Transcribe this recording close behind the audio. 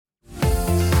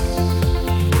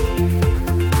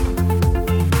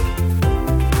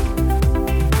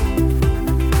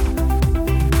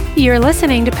You're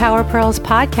listening to Power Pearls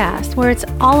Podcast, where it's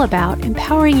all about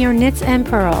empowering your knits and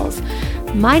pearls.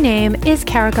 My name is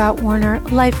Kara Gott Warner,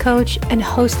 life coach and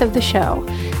host of the show,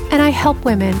 and I help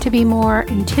women to be more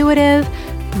intuitive,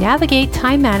 navigate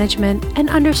time management, and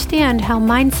understand how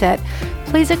mindset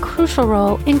plays a crucial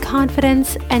role in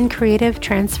confidence and creative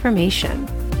transformation.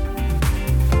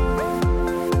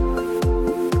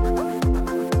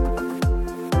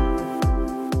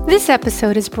 This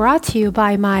episode is brought to you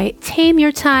by my Tame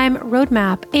Your Time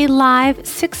Roadmap, a live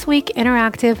 6-week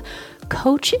interactive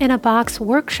Coach in a Box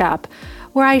workshop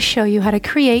where I show you how to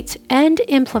create and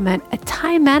implement a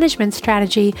time management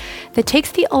strategy that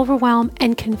takes the overwhelm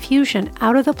and confusion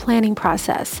out of the planning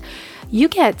process. You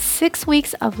get 6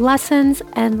 weeks of lessons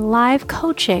and live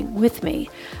coaching with me.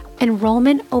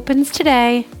 Enrollment opens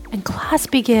today and class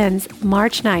begins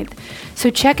March 9th. So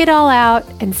check it all out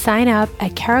and sign up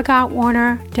at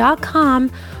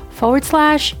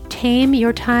karagottwarner.com/Tame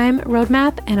Your Time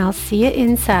Roadmap, and I'll see you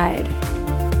inside.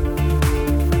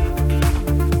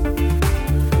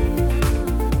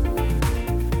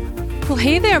 Well,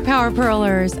 hey there, Power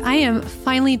Pearlers. I am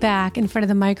finally back in front of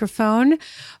the microphone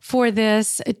for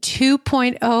this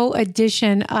 2.0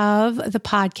 edition of the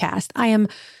podcast. I am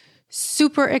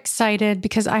super excited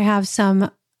because I have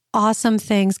some awesome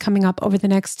things coming up over the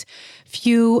next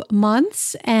few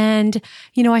months. And,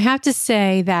 I have to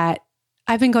say that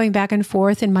I've been going back and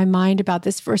forth in my mind about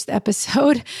this first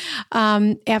episode.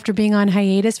 After being on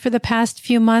hiatus for the past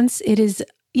few months, it is,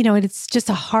 it's just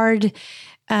a hard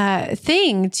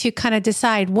thing to kind of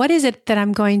decide what is it that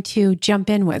I'm going to jump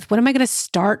in with? What am I going to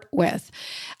start with?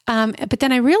 But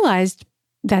then I realized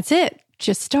that's it.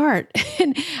 Just start.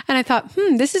 And I thought,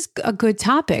 this is a good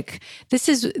topic. This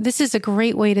is a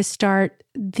great way to start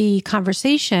the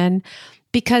conversation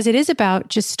because it is about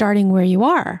just starting where you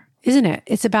are, isn't it?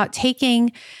 It's about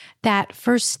taking that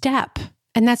first step,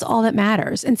 and that's all that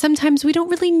matters. And sometimes we don't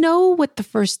really know what the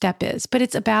first step is, but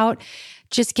it's about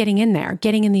just getting in there,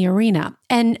 getting in the arena.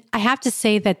 And I have to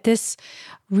say that this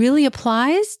really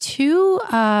applies to,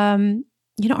 our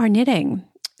knitting.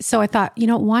 So I thought,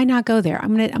 why not go there?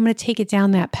 I'm going to take it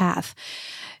down that path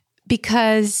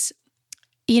because,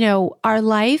 our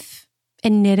life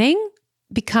and knitting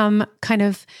become kind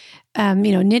of,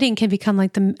 knitting can become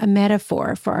like a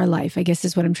metaphor for our life, I guess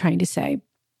is what I'm trying to say.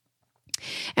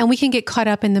 And we can get caught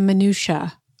up in the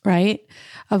minutia, right?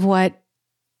 Of what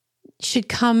should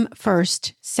come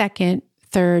first, second,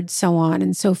 third, so on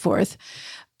and so forth.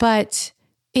 But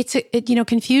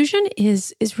confusion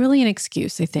is really an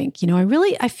excuse, I think.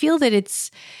 I feel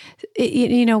that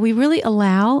we really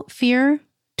allow fear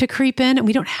to creep in, and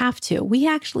we don't have to. We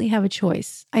actually have a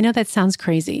choice. I know that sounds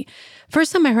crazy.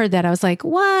 First time I heard that, I was like,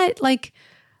 what? Like,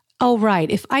 oh, right.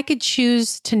 If I could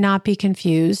choose to not be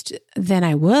confused, then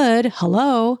I would.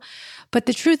 Hello. But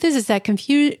the truth is that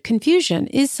confusion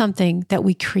is something that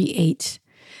we create.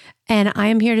 And I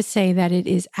am here to say that it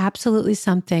is absolutely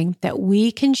something that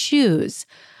we can choose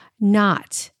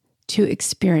not to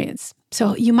experience.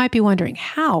 So you might be wondering,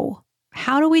 how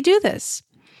do we do this?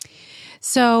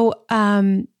 So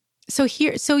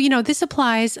this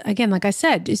applies again, like I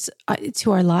said,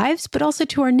 to our lives, but also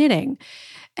to our knitting.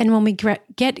 And when we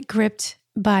get gripped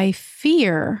by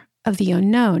fear of the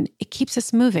unknown, it keeps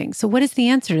us moving. So what is the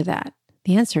answer to that?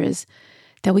 The answer is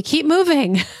that we keep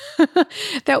moving,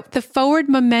 that the forward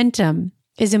momentum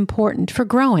is important for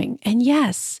growing. And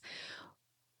yes,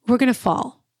 we're going to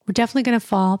fall. We're definitely going to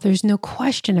fall. There's no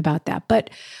question about that. But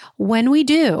when we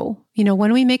do,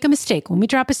 when we make a mistake, when we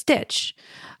drop a stitch,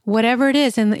 whatever it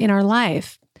is in our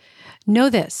life,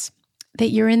 know this, that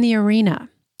you're in the arena.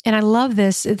 And I love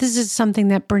this. This is something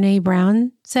that Brene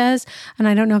Brown says, and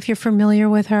I don't know if you're familiar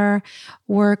with her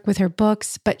work, with her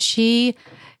books, but she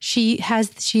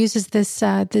uses this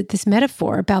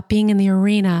metaphor about being in the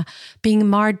arena, being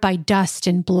marred by dust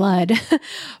and blood,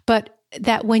 but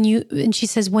that she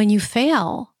says, when you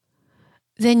fail,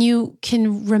 then you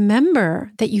can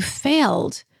remember that you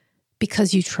failed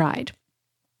because you tried.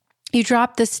 You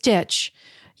dropped the stitch,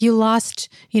 you lost,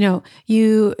 your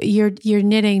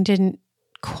knitting didn't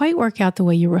quite work out the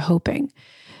way you were hoping.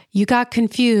 You got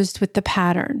confused with the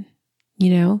pattern,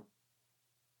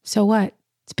 So what?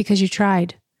 It's because you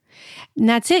tried. And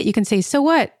that's it. You can say, so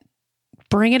what?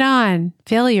 Bring it on.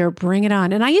 Failure, bring it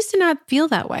on. And I used to not feel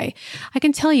that way. I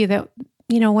can tell you that,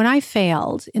 when I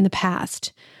failed in the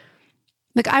past,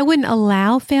 like I wouldn't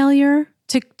allow failure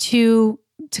to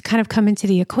kind of come into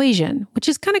the equation, which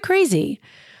is kind of crazy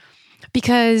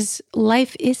because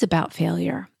life is about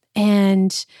failure.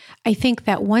 And I think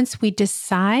that once we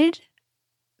decide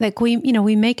like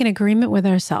we make an agreement with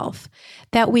ourselves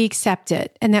that we accept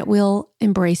it and that we'll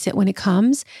embrace it when it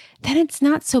comes, then it's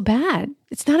not so bad.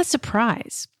 It's not a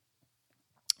surprise.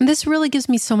 And this really gives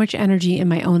me so much energy in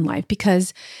my own life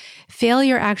because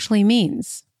failure actually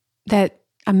means that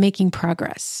I'm making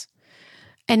progress.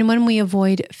 And when we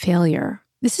avoid failure,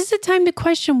 this is a time to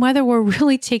question whether we're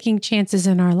really taking chances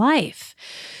in our life.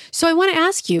 So I want to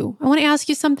ask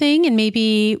you something, and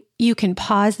maybe you can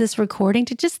pause this recording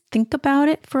to just think about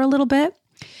it for a little bit.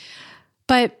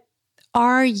 But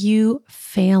are you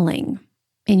failing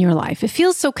in your life? It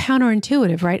feels so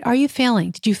counterintuitive, right? Are you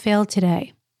failing? Did you fail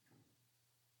today?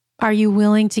 Are you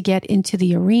willing to get into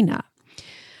the arena?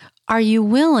 Are you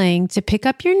willing to pick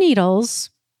up your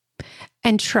needles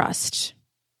and trust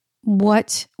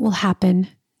what will happen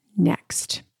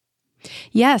next?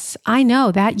 Yes, I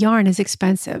know that yarn is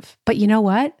expensive, but you know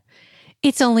what?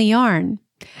 It's only yarn.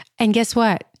 And guess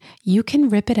what? You can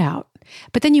rip it out.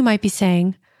 But then you might be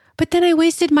saying, but then I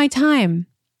wasted my time.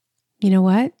 You know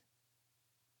what?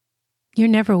 You're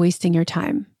never wasting your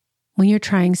time when you're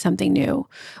trying something new,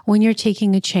 when you're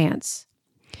taking a chance.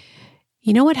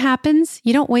 You know what happens?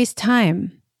 You don't waste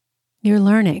time. You're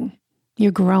learning.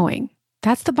 You're growing.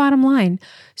 That's the bottom line.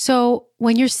 So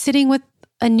when you're sitting with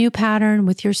a new pattern,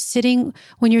 when you're sitting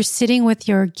with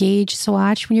your gauge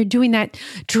swatch, when you're doing that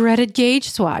dreaded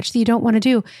gauge swatch that you don't want to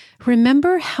do,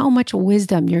 remember how much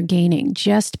wisdom you're gaining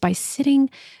just by sitting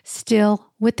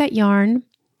still with that yarn,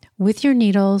 with your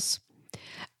needles,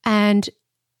 and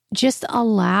just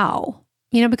allow,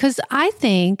 because I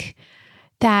think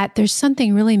that there's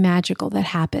something really magical that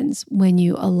happens when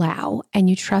you allow and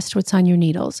you trust what's on your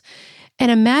needles.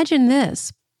 And imagine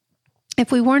this,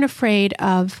 if we weren't afraid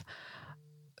of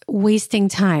wasting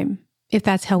time, if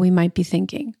that's how we might be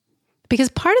thinking. Because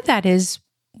part of that is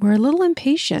we're a little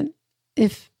impatient,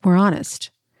 if we're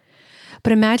honest.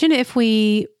 But imagine if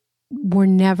we were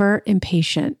never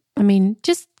impatient. I mean,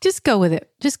 just go with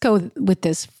it. Just go with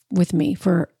this with me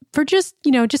for just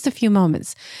a few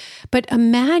moments. But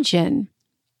imagine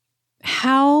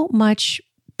how much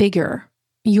bigger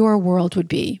your world would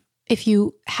be if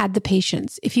you had the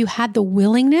patience, if you had the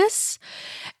willingness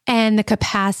and the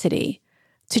capacity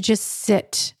to just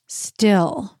sit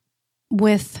still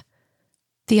with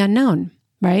the unknown,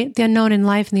 right? The unknown in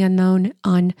life and the unknown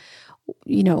on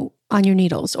your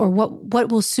needles, or what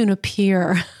will soon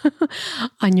appear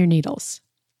on your needles.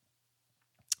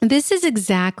 This is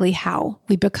exactly how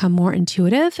we become more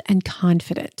intuitive and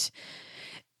confident.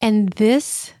 And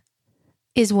this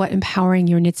is what empowering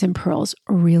your knits and pearls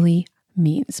really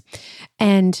means.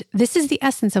 And this is the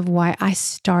essence of why I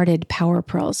started Power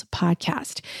Pearls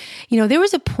podcast. There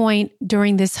was a point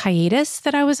during this hiatus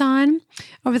that I was on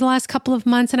over the last couple of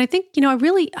months. And I think,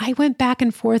 I went back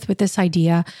and forth with this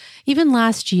idea even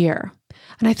last year.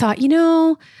 And I thought,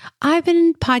 I've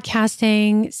been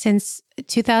podcasting since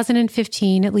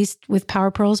 2015, at least with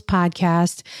Power Pearls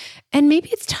podcast. And maybe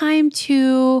it's time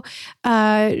to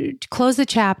close the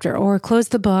chapter or close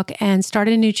the book and start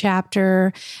a new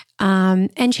chapter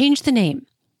and change the name.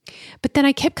 But then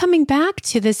I kept coming back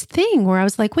to this thing where I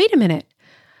was like, wait a minute,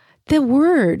 the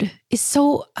word is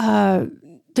so,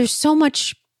 there's so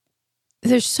much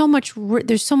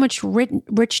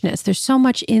richness. There's so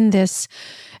much in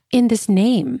this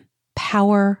name,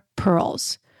 Power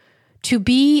Pearls. To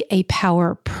be a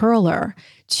power pearler,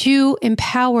 to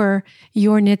empower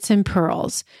your knits and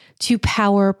pearls, to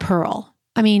power pearl.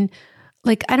 I mean,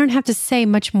 I don't have to say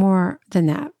much more than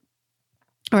that,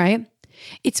 all right?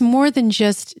 It's more than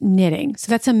just knitting.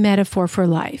 So that's a metaphor for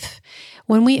life.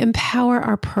 When we empower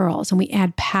our pearls and we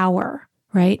add power,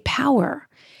 right? Power.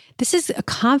 This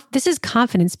is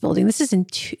confidence building. This is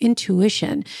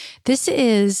intuition. This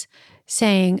is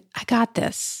saying, I got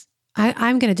this.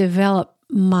 I'm going to develop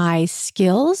my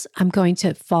skills. I'm going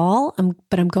to fall,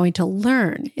 but I'm going to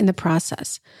learn in the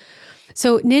process.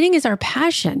 So knitting is our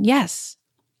passion. Yes,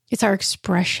 it's our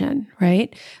expression,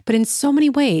 right? But in so many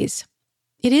ways,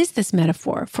 it is this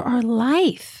metaphor for our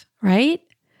life, right?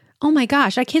 Oh my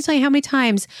gosh, I can't tell you how many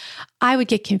times I would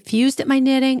get confused at my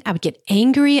knitting. I would get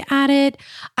angry at it.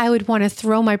 I would want to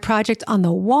throw my project on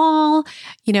the wall,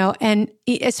 and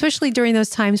especially during those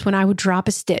times when I would drop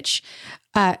a stitch,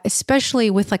 especially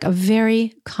with a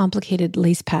very complicated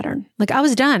lace pattern. I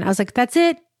was done. I was like, that's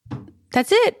it.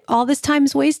 That's it. All this time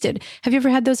is wasted. Have you ever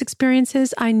had those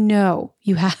experiences? I know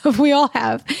you have. We all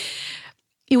have.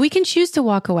 We can choose to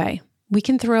walk away. We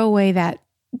can throw away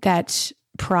that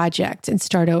project and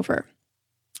start over.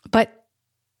 But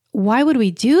why would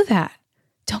we do that?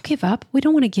 Don't give up. We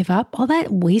don't want to give up. All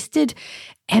that wasted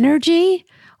energy,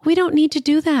 we don't need to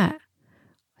do that.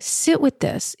 Sit with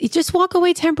this. You just walk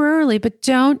away temporarily, but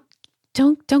don't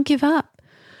don't give up.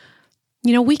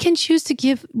 We can choose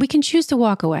to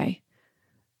walk away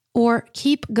or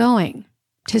keep going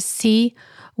to see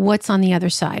what's on the other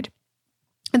side.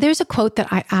 There's a quote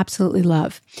that I absolutely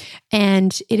love,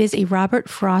 and it is a Robert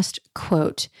Frost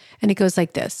quote, and it goes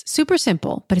like this. Super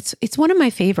simple, but it's one of my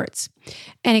favorites.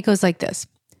 And it goes like this.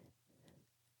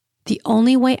 The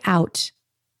only way out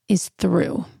is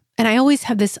through. And I always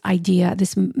have this idea,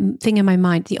 this thing in my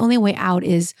mind. The only way out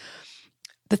is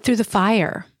through the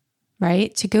fire,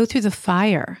 right? To go through the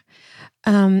fire.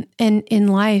 And in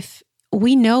life,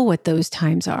 we know what those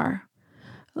times are.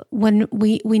 When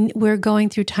we're going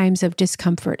through times of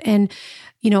discomfort. And,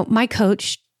 my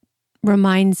coach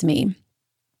reminds me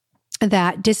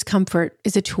that discomfort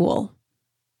is a tool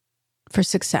for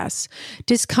success.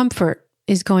 Discomfort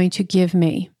is going to give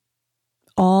me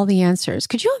all the answers.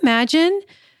 Could you imagine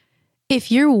if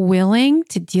you're willing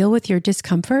to deal with your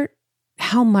discomfort,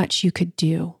 how much you could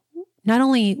do, not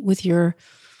only with your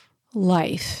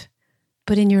life,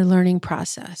 but in your learning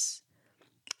process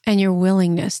and your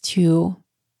willingness to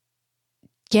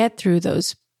get through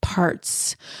those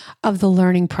parts of the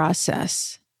learning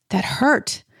process that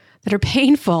hurt, that are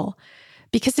painful,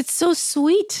 because it's so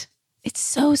sweet. It's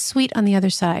so sweet on the other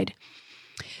side.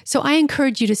 So I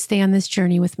encourage you to stay on this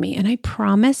journey with me. And I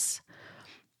promise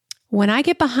when I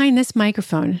get behind this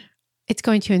microphone, it's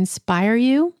going to inspire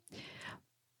you.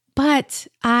 But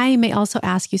I may also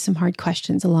ask you some hard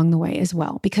questions along the way as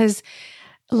well, because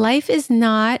life is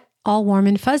not all warm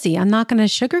and fuzzy. I'm not going to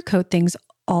sugarcoat things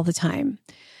all the time.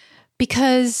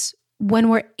 Because when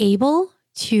we're able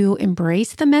to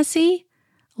embrace the messy,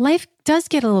 life does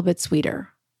get a little bit sweeter.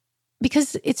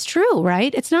 Because it's true,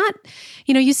 right? It's not,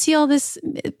 you see all this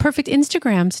perfect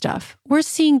Instagram stuff. We're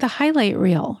seeing the highlight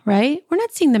reel, right? We're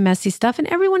not seeing the messy stuff, and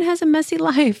everyone has a messy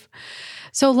life.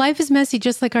 So life is messy,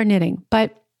 just like our knitting,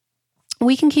 but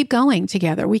we can keep going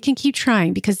together. We can keep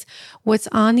trying, because what's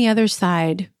on the other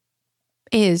side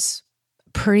is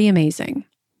pretty amazing.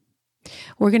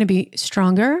 We're going to be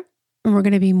stronger, and we're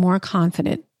going to be more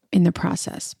confident in the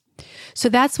process. So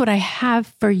that's what I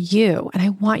have for you. And I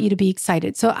want you to be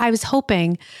excited. So I was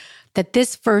hoping that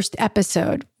this first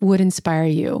episode would inspire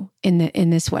you in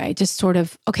this way. Just sort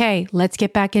of, okay, let's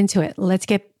get back into it. Let's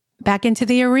get back into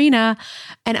the arena.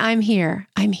 And I'm here.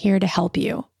 I'm here to help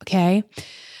you. Okay.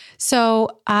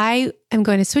 So I am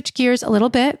going to switch gears a little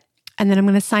bit, and then I'm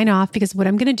going to sign off, because what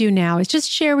I'm going to do now is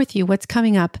just share with you what's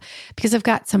coming up, because I've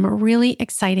got some really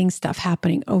exciting stuff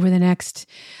happening over the next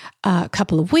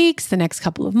couple of weeks, the next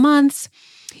couple of months.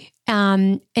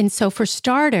 And so for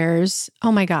starters,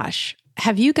 oh my gosh,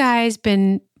 have you guys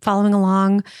been following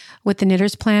along with the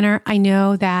Knitter's Planner? I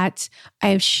know that I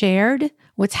have shared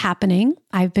what's happening.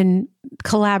 I've been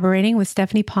collaborating with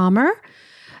Stephanie Palmer,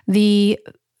 the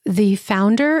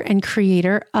founder and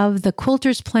creator of the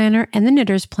Quilter's Planner and the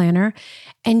Knitter's Planner.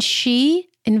 And she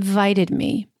invited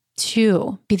me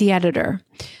to be the editor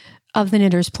of the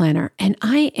Knitter's Planner. And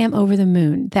I am over the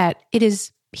moon that it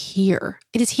is here.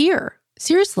 It is here.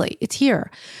 Seriously, it's here.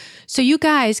 So you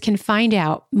guys can find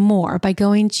out more by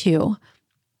going to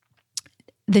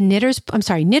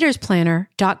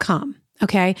knittersplanner.com.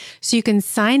 Okay. So you can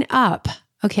sign up.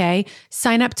 Okay.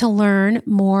 Sign up to learn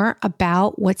more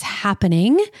about what's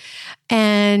happening.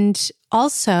 And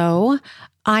also,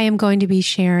 I am going to be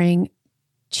sharing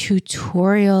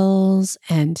tutorials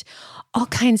and all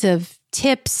kinds of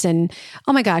tips, and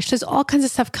oh my gosh, there's all kinds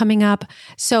of stuff coming up.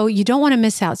 So you don't want to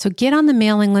miss out. So get on the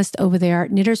mailing list over there,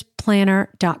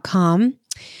 knittersplanner.com.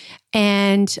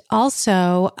 And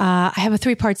also, I have a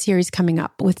 3-part series coming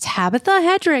up with Tabitha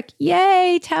Hedrick.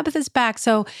 Yay, Tabitha's back.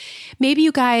 So maybe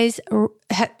you guys,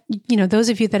 those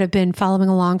of you that have been following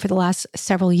along for the last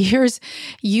several years,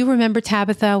 you remember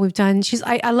Tabitha.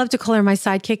 I love to call her my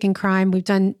sidekick in crime. We've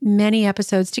done many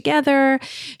episodes together.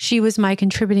 She was my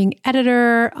contributing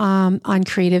editor on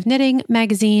Creative Knitting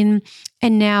magazine.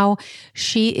 And now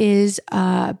she is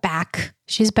back.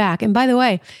 She's back. And by the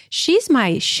way, she's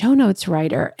my show notes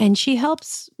writer, and she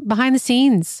helps behind the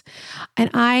scenes. And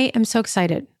I am so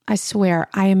excited. I swear,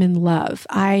 I am in love.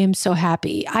 I am so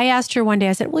happy. I asked her one day,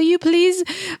 I said, will you please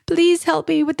help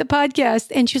me with the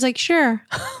podcast? And she was like, sure.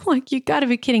 Like, you got to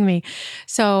be kidding me.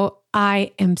 So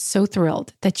I am so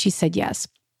thrilled that she said yes.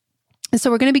 And so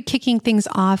we're going to be kicking things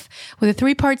off with a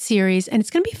 3-part series, and it's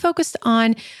going to be focused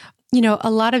on,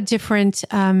 a lot of different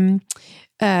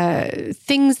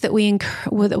things that we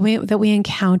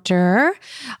encounter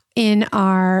in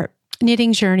our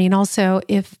knitting journey, and also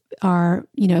if we're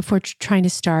trying to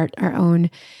start our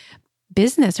own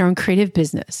business, our own creative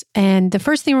business. And the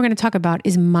first thing we're going to talk about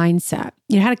is mindset.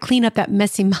 How to clean up that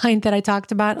messy mind that I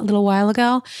talked about a little while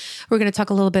ago. We're going to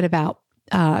talk a little bit about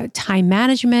time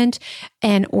management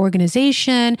and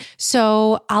organization.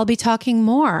 So I'll be talking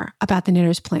more about the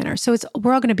Knitter's Planner. So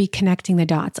we're all going to be connecting the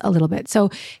dots a little bit. So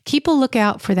keep a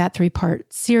lookout for that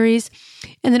 3-part series.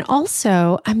 And then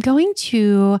also I'm going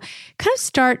to kind of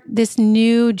start this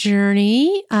new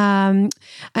journey. And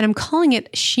I'm calling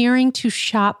it Sharing to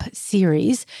Shop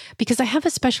series because I have a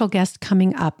special guest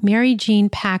coming up, Mary Jean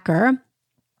Packer,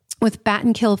 with Bat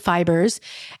and Kill Fibers.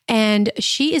 And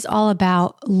she is all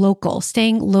about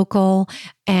staying local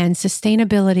and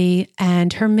sustainability.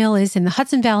 And her mill is in the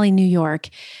Hudson Valley, New York.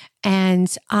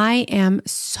 And I am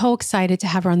so excited to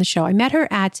have her on the show. I met her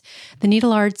at the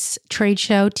Needle Arts trade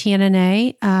show,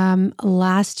 TNNA,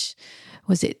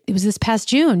 it was this past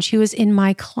June. She was in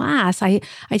my class. I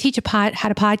teach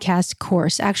had a podcast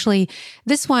course. Actually,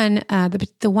 this one,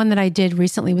 the one that I did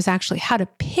recently was actually how to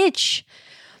pitch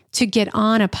to get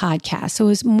on a podcast. So it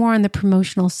was more on the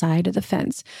promotional side of the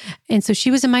fence. And so she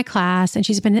was in my class and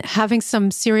she's been having some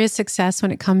serious success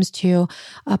when it comes to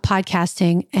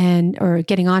podcasting or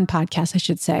getting on podcasts, I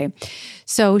should say.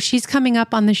 So she's coming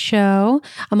up on the show.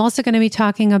 I'm also going to be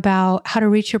talking about how to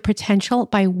reach your potential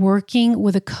by working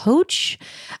with a coach.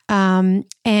 And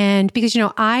because,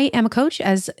 I am a coach,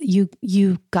 as you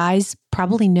guys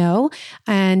probably know,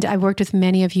 and I've worked with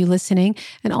many of you listening.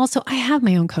 And also I have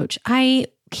my own coach. I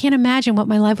can't imagine what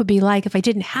my life would be like if I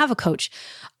didn't have a coach.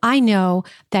 I know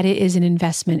that it is an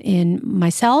investment in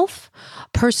myself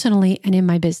personally and in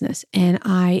my business. And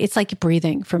it's like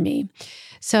breathing for me.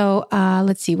 So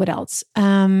let's see what else.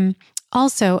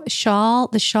 Also,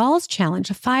 the Shawls Challenge,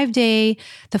 the 5-day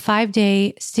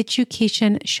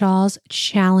Stitchucation Shawls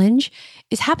Challenge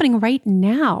is happening right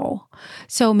now.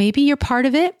 So maybe you're part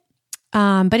of it.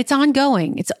 But it's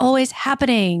ongoing. It's always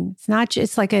happening. It's not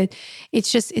just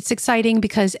it's exciting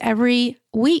because every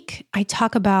week I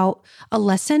talk about a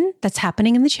lesson that's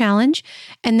happening in the challenge.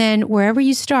 And then wherever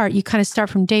you start, you kind of start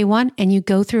from day one and you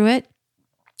go through it.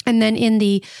 And then in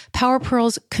the Power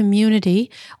Pearls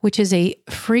community, which is a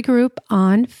free group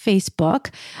on Facebook,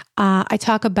 I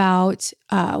talk about,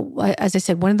 as I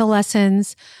said, one of the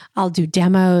lessons. I'll do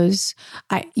demos.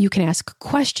 You can ask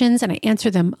questions and I answer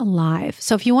them live.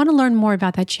 So if you want to learn more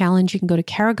about that challenge, you can go to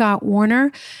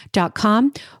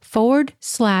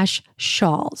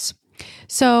karagottwarner.com/shawls.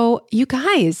 So you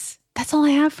guys, that's all I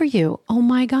have for you. Oh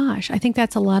my gosh. I think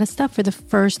that's a lot of stuff for the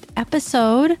first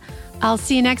episode. I'll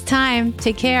see you next time.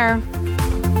 Take care.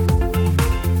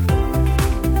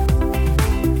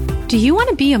 Do you want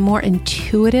to be a more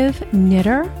intuitive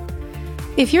knitter?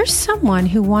 If you're someone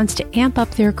who wants to amp up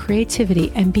their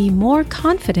creativity and be more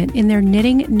confident in their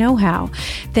knitting know-how,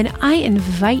 then I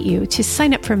invite you to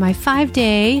sign up for my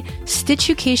 5-day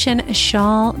Stitchucation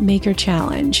Shawl Maker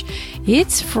Challenge.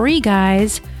 It's free,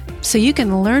 guys. So you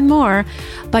can learn more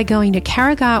by going to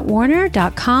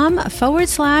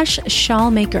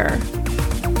karagottwarner.com/shawlmaker.